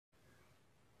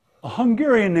a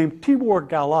Hungarian named Tibor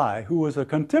Galai, who was a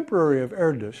contemporary of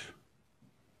Erdős,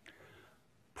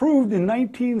 proved in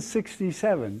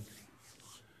 1967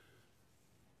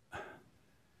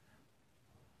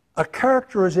 a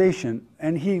characterization,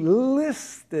 and he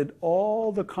listed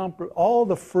all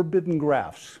the forbidden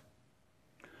graphs.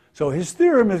 So his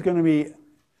theorem is going to be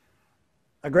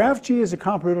a graph G is a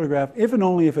comparability graph if and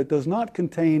only if it does not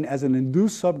contain as an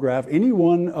induced subgraph any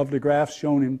one of the graphs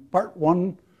shown in part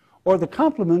 1 or the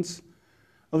complements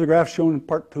of the graphs shown in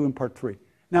part 2 and part 3.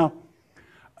 Now,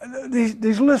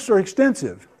 these lists are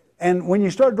extensive, and when you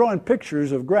start drawing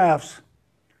pictures of graphs,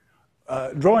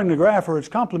 drawing the graph or its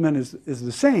complement is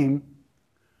the same,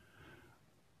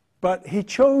 but he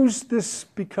chose this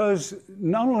because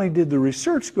not only did the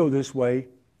research go this way,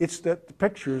 it's that the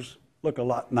pictures look a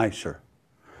lot nicer.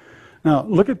 Now,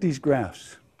 look at these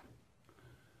graphs.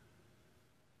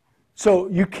 So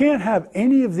you can't have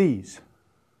any of these.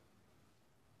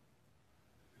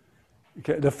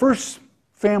 Okay, the first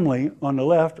family on the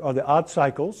left are the odd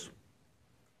cycles,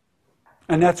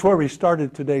 and that's where we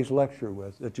started today's lecture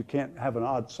with, that you can't have an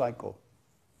odd cycle.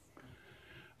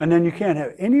 And then you can't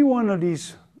have any one of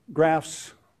these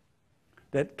graphs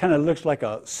that kind of looks like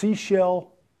a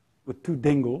seashell with two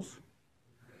dingles.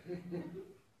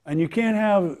 And you can't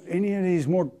have any of these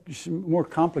more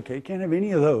complicated. You can't have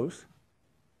any of those.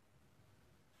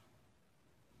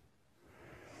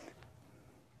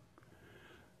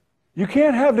 You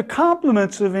can't have the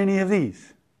complements of any of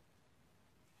these.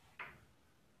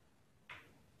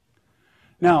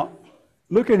 Now,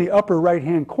 look in the upper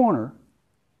right-hand corner,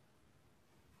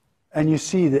 and you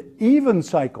see the even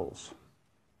cycles.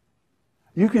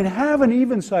 You can have an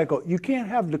even cycle. You can't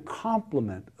have the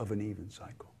complement of an even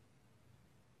cycle.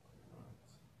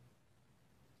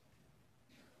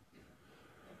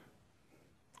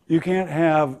 You can't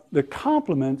have the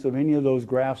complements of any of those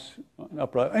graphs,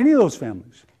 any of those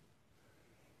families.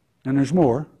 And there's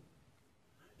more.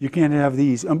 You can't have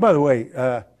these. And by the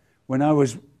way, when I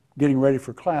was getting ready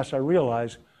for class, I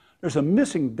realized there's a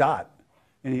missing dot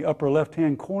in the upper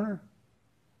left-hand corner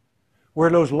where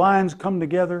those lines come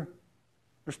together.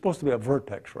 There's supposed to be a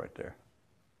vertex right there.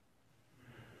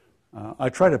 I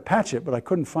tried to patch it, but I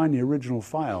couldn't find the original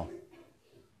file.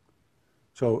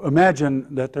 So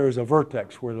imagine that there is a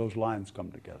vertex where those lines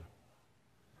come together.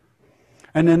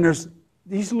 And then there's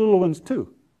these little ones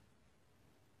too.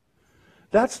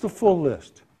 That's the full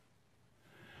list.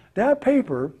 That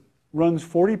paper runs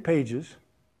 40 pages.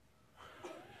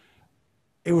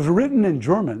 It was written in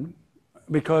German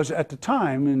because at the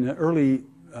time, in the early,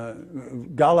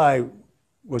 Galai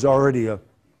was already an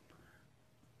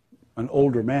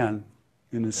older man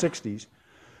in the 60s.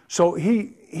 So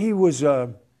he was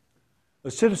a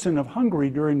citizen of Hungary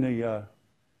during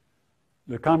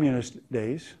the communist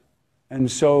days.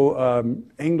 And so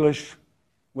English,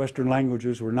 Western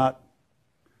languages were not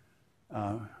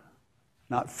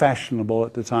fashionable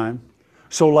at the time.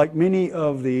 So like many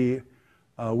of the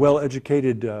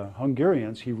well-educated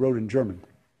Hungarians, he wrote in German.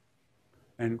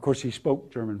 And of course he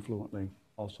spoke German fluently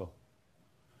also.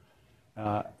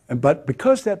 But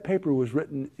because that paper was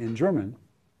written in German,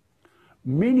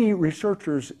 many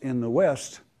researchers in the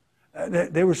West,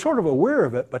 they were sort of aware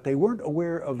of it, but they weren't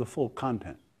aware of the full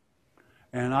content.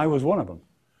 And I was one of them.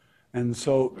 And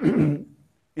so in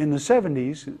the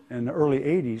 70s and the early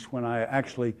 80s, when I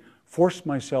actually forced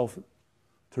myself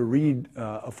to read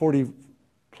a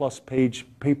 40-plus page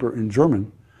paper in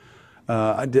German,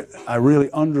 I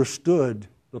really understood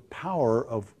the power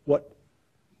of what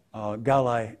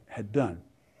Galai had done.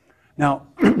 Now,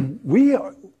 we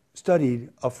studied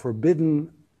a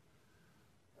forbidden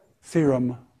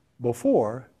theorem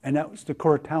before, and that was the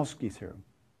Kuratowski theorem.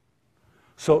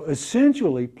 So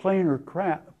essentially, planar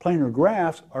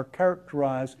graphs are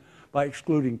characterized by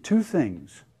excluding two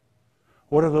things.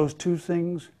 What are those two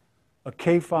things? A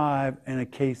K5 and a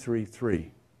K33.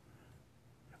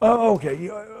 Oh, okay,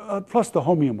 plus the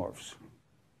homeomorphs.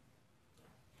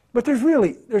 But there's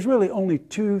really only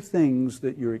two things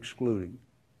that you're excluding.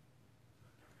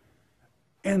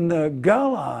 In the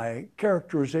Galai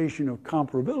characterization of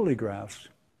comparability graphs,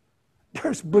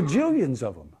 there's bajillions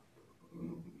of them.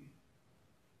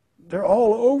 They're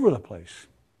all over the place.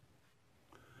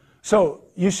 So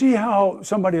you see how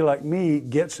somebody like me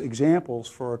gets examples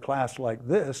for a class like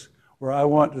this, where I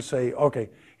want to say, okay,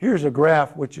 here's a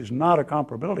graph which is not a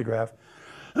comparability graph.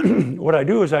 What I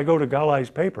do is I go to Galai's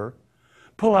paper,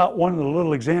 pull out one of the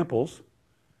little examples,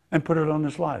 and put it on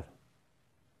the slide.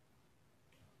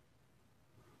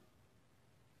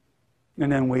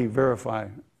 And then we verify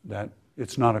that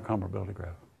it's not a comparability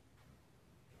graph.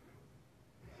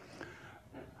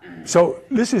 So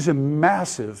this is a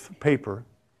massive paper.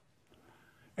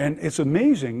 And it's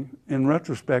amazing, in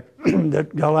retrospect,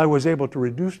 that Galai was able to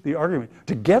reduce the argument,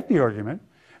 to get the argument,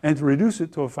 and to reduce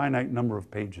it to a finite number of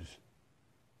pages.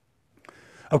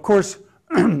 Of course,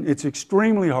 it's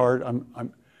extremely hard.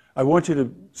 I want you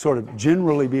to sort of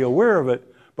generally be aware of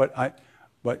it, but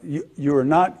you're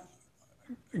not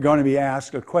going to be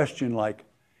asked a question like,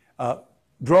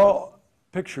 draw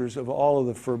pictures of all of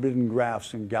the forbidden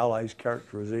graphs in Galai's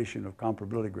characterization of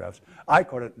comparability graphs. I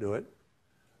couldn't do it.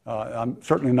 I'm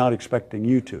certainly not expecting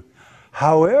you to.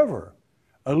 However,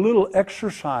 a little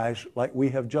exercise like we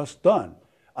have just done,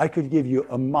 I could give you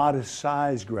a modest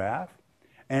size graph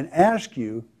and ask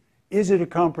you, is it a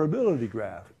comparability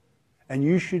graph? And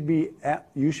you should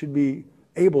be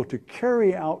able to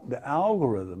carry out the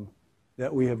algorithm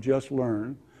that we have just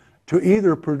learned to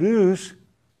either produce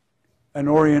an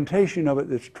orientation of it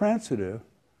that's transitive,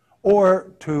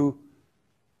 or to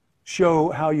show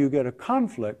how you get a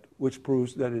conflict which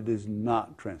proves that it is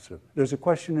not transitive. There's a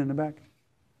question in the back?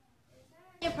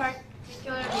 Is there any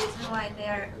particular reason why they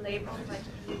are labeled like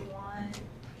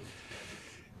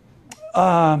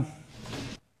E1?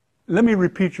 Let me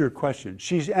repeat your question.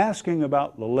 She's asking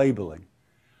about the labeling.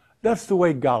 That's the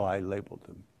way Galai labeled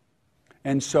them.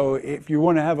 And so if you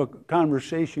want to have a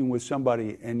conversation with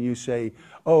somebody and you say,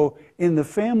 oh, in the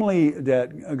family that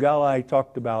Galai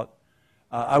talked about,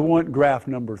 I want graph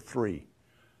number 3.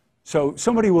 So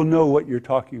somebody will know what you're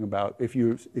talking about if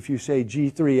you say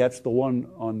G3, that's the one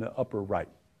on the upper right.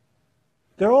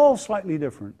 They're all slightly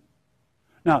different.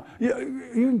 Now, you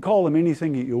can call them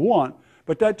anything that you want,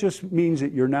 but that just means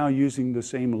that you're now using the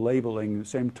same labeling, the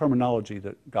same terminology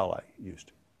that Galai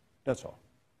used. That's all.